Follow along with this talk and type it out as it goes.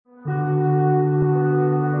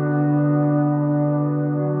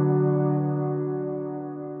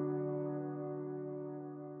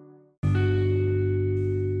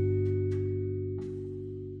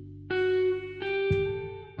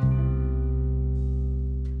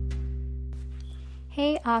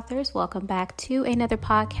Hey authors, welcome back to another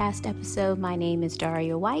podcast episode. My name is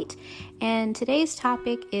Daria White, and today's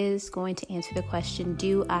topic is going to answer the question,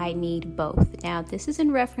 do I need both? Now, this is in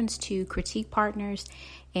reference to critique partners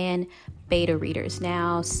and beta readers.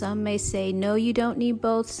 Now, some may say, no, you don't need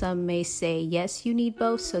both. Some may say, yes, you need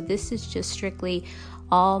both. So this is just strictly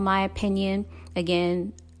all my opinion.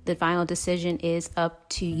 Again, the final decision is up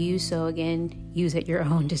to you. So again, use at your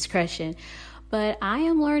own discretion. But I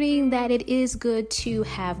am learning that it is good to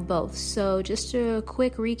have both. So just a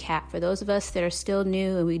quick recap for those of us that are still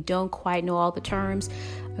new and we don't quite know all the terms.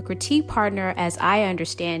 A critique partner, as I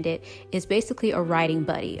understand it, is basically a writing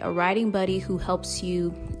buddy who helps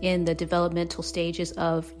you in the developmental stages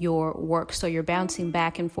of your work. So you're bouncing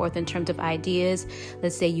back and forth in terms of ideas.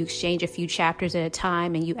 Let's say you exchange a few chapters at a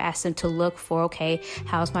time and you ask them to look for, okay,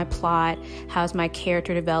 how's my plot? How's my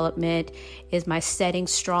character development? Is my setting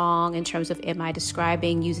strong in terms of, am I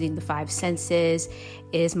describing using the five senses?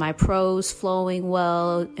 Is my prose flowing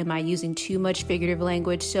well? Am I using too much figurative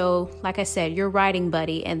language? So like I said, you're writing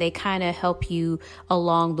buddy and they kind of help you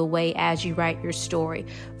along the way as you write your story,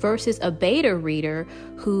 versus a beta reader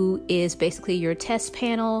who is basically your test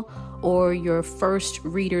panel or your first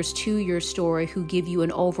readers to your story who give you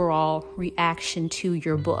an overall reaction to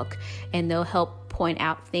your book, and they'll help point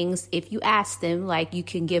out things if you ask them. Like, you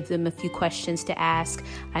can give them a few questions to ask.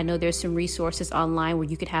 I know there's some resources online where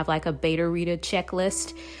you could have like a beta reader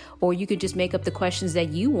checklist, or you could just make up the questions that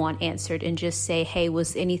you want answered and just say, hey,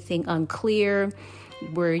 was anything unclear?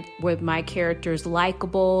 Were my characters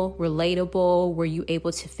likable, relatable? Were you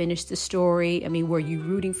able to finish the story? Were you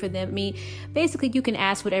rooting for them? Basically, you can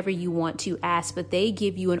ask whatever you want to ask, but they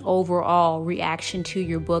give you an overall reaction to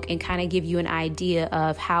your book and kind of give you an idea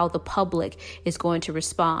of how the public is going to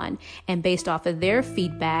respond. And based off of their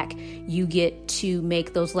feedback, you get to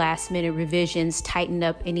make those last minute revisions, tighten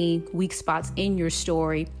up any weak spots in your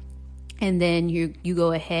story, and then you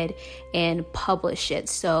go ahead and publish it.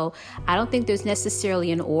 So I don't think there's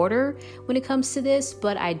necessarily an order when it comes to this,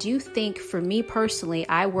 but I do think for me personally,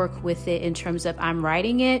 I work with it in terms of I'm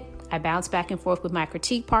writing it, I bounce back and forth with my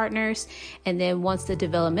critique partners, and then once the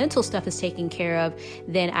developmental stuff is taken care of,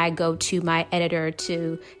 then I go to my editor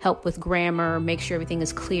to help with grammar, make sure everything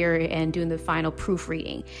is clear, and doing the final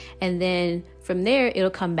proofreading. And then from there, it'll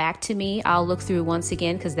come back to me. I'll look through it once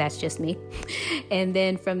again, because that's just me. And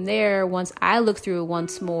then from there, once I look through it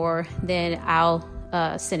once more, then I'll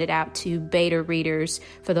send it out to beta readers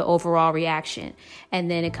for the overall reaction. And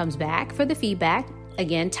then it comes back for the feedback,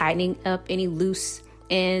 again, tightening up any loose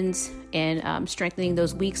ends and strengthening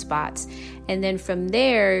those weak spots. And then from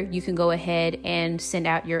there, you can go ahead and send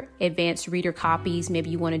out your advanced reader copies. Maybe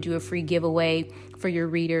you want to do a free giveaway for your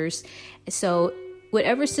readers. So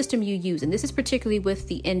whatever system you use, and this is particularly with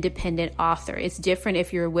the independent author. It's different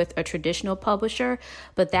if you're with a traditional publisher,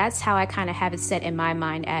 but that's how I kind of have it set in my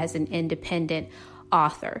mind as an independent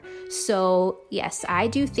author. So yes, I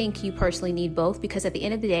do think you personally need both, because at the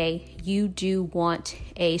end of the day, you do want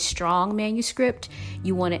a strong manuscript.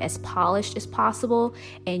 You want it as polished as possible,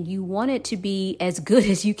 and you want it to be as good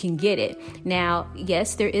as you can get it. Now,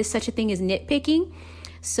 yes, there is such a thing as nitpicking.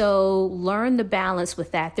 So learn the balance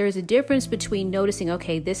with that. There's a difference between noticing,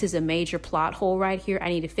 okay, this is a major plot hole right here, I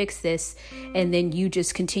need to fix this, and then you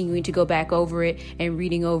just continuing to go back over it and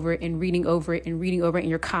reading over it and reading over it and reading over it, and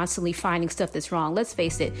you're constantly finding stuff that's wrong. Let's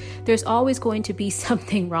face it, there's always going to be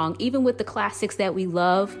something wrong, even with the classics that we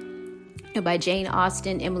love, by Jane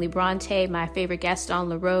Austen, Emily Bronte, my favorite Gaston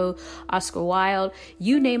Leroux, Oscar Wilde.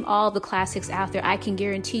 You name all the classics out there, I can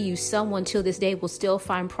guarantee you someone till this day will still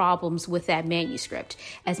find problems with that manuscript.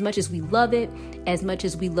 As much as we love it, as much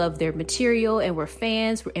as we love their material and we're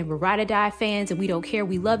fans and we're ride or die fans and we don't care,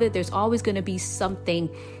 we love it, there's always going to be something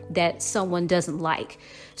that someone doesn't like.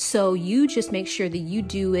 So you just make sure that you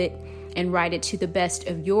do it and write it to the best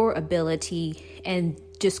of your ability, and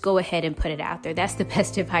just go ahead and put it out there. That's the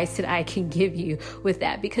best advice that I can give you with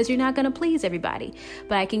that, because you're not going to please everybody.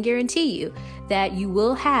 But I can guarantee you that you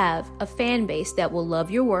will have a fan base that will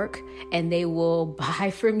love your work, and they will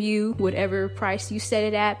buy from you whatever price you set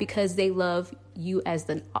it at, because they love you as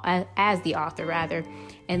the author rather,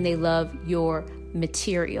 and they love your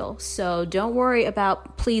material. So don't worry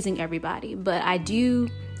about pleasing everybody, but I do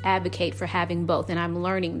advocate for having both, and I'm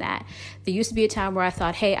learning that. There used to be a time where I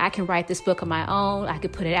thought, hey, I can write this book on my own, I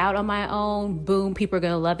could put it out on my own, boom, people are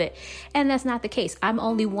going to love it. And that's not the case. I'm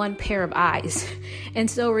only one pair of eyes, and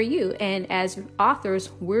so are you. And as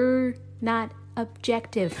authors, we're not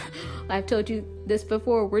objective. I've told you this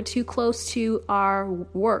before, we're too close to our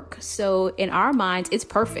work. So in our minds, it's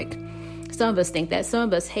perfect. some of us think that. Some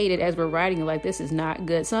of us hate it as we're writing, like, this is not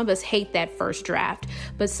good. Some of us hate that first draft,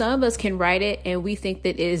 but some of us can write it and we think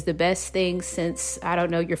that it is the best thing since, I don't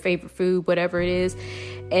know, your favorite food, whatever it is.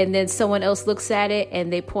 And then someone else looks at it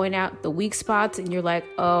and they point out the weak spots and you're like,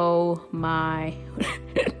 oh my,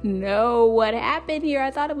 no, what happened here? I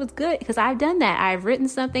thought it was good, because I've done that. I've written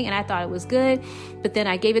something and I thought it was good, but then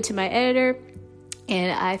I gave it to my editor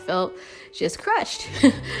and I felt just crushed.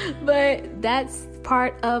 But that's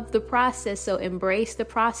part of the process. So embrace the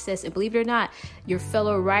process. And believe it or not, your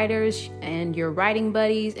fellow writers and your writing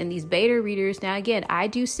buddies and these beta readers. Now, again, I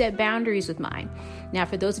do set boundaries with mine. Now,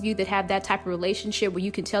 for those of you that have that type of relationship where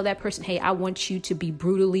you can tell that person, hey, I want you to be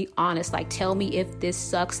brutally honest. Like, tell me if this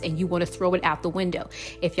sucks and you want to throw it out the window.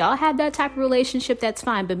 If y'all have that type of relationship, that's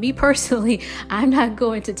fine. But me personally, I'm not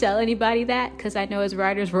going to tell anybody that, because I know as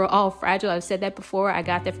writers, we're all fragile. I've said that before. I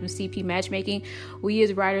got that from CP Matchmaking. We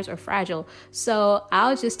as writers are fragile. So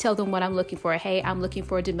I'll just tell them what I'm looking for. Hey, I'm looking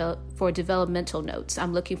for developmental notes.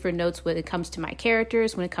 I'm looking for notes when it comes to my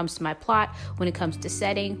characters, when it comes to my plot, when it comes to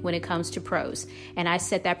setting, when it comes to prose. And I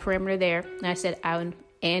set that parameter there. And I said,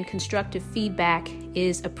 and constructive feedback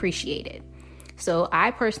is appreciated. So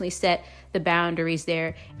I personally set the boundaries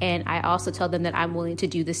there. And I also tell them that I'm willing to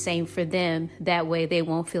do the same for them. That way they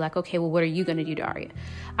won't feel like, okay, well, what are you going to do, Daria?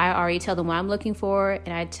 I already tell them what I'm looking for.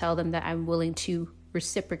 And I tell them that I'm willing to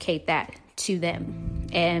reciprocate that to them.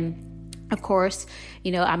 And of course,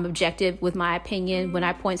 I'm objective with my opinion when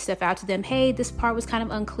I point stuff out to them. Hey, this part was kind of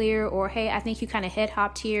unclear, or hey, I think you kind of head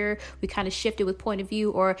hopped here. We kind of shifted with point of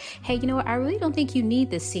view, or hey, you know what? I really don't think you need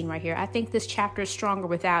this scene right here. I think this chapter is stronger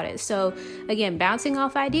without it. So again, bouncing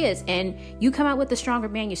off ideas, and you come out with the stronger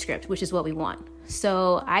manuscript, which is what we want.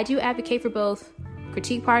 So I do advocate for both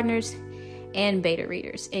critique partners and beta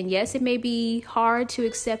readers. And yes, it may be hard to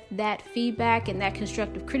accept that feedback and that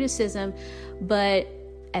constructive criticism, but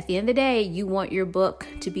at the end of the day, you want your book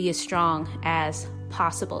to be as strong as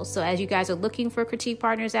possible. So as you guys are looking for critique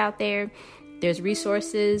partners out there, there's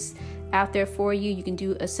resources out there for you. You can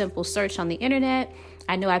do a simple search on the internet.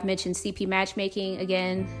 I know I've mentioned CP Matchmaking,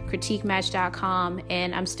 again, critiquematch.com,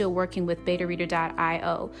 and I'm still working with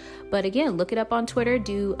betareader.io. But again, look it up on Twitter,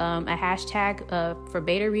 do a hashtag for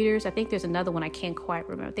beta readers. I think there's another one I can't quite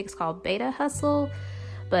remember. I think it's called Beta Hustle,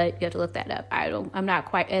 but you have to look that up. I'm not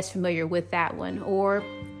quite as familiar with that one. Or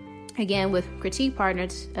again, with critique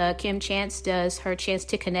partners, Kim Chance does her Chance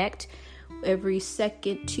to Connect every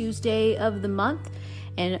second Tuesday of the month,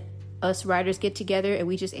 and us writers get together and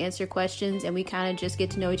we just answer questions and we kind of just get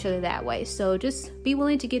to know each other that way. So just be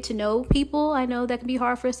willing to get to know people. I know that can be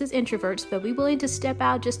hard for us as introverts, but be willing to step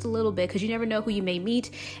out just a little bit, because you never know who you may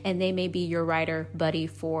meet, and they may be your writer buddy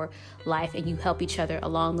for life, and you help each other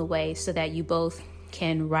along the way so that you both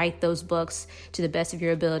can write those books to the best of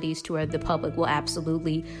your abilities, to where the public will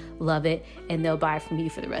absolutely love it and they'll buy from you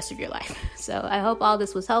for the rest of your life. So I hope all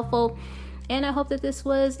this was helpful, and I hope that this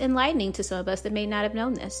was enlightening to some of us that may not have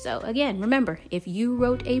known this. So again, remember, if you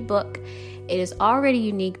wrote a book, it is already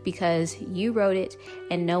unique because you wrote it,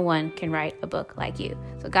 and no one can write a book like you.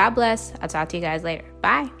 So God bless. I'll talk to you guys later.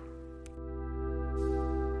 Bye.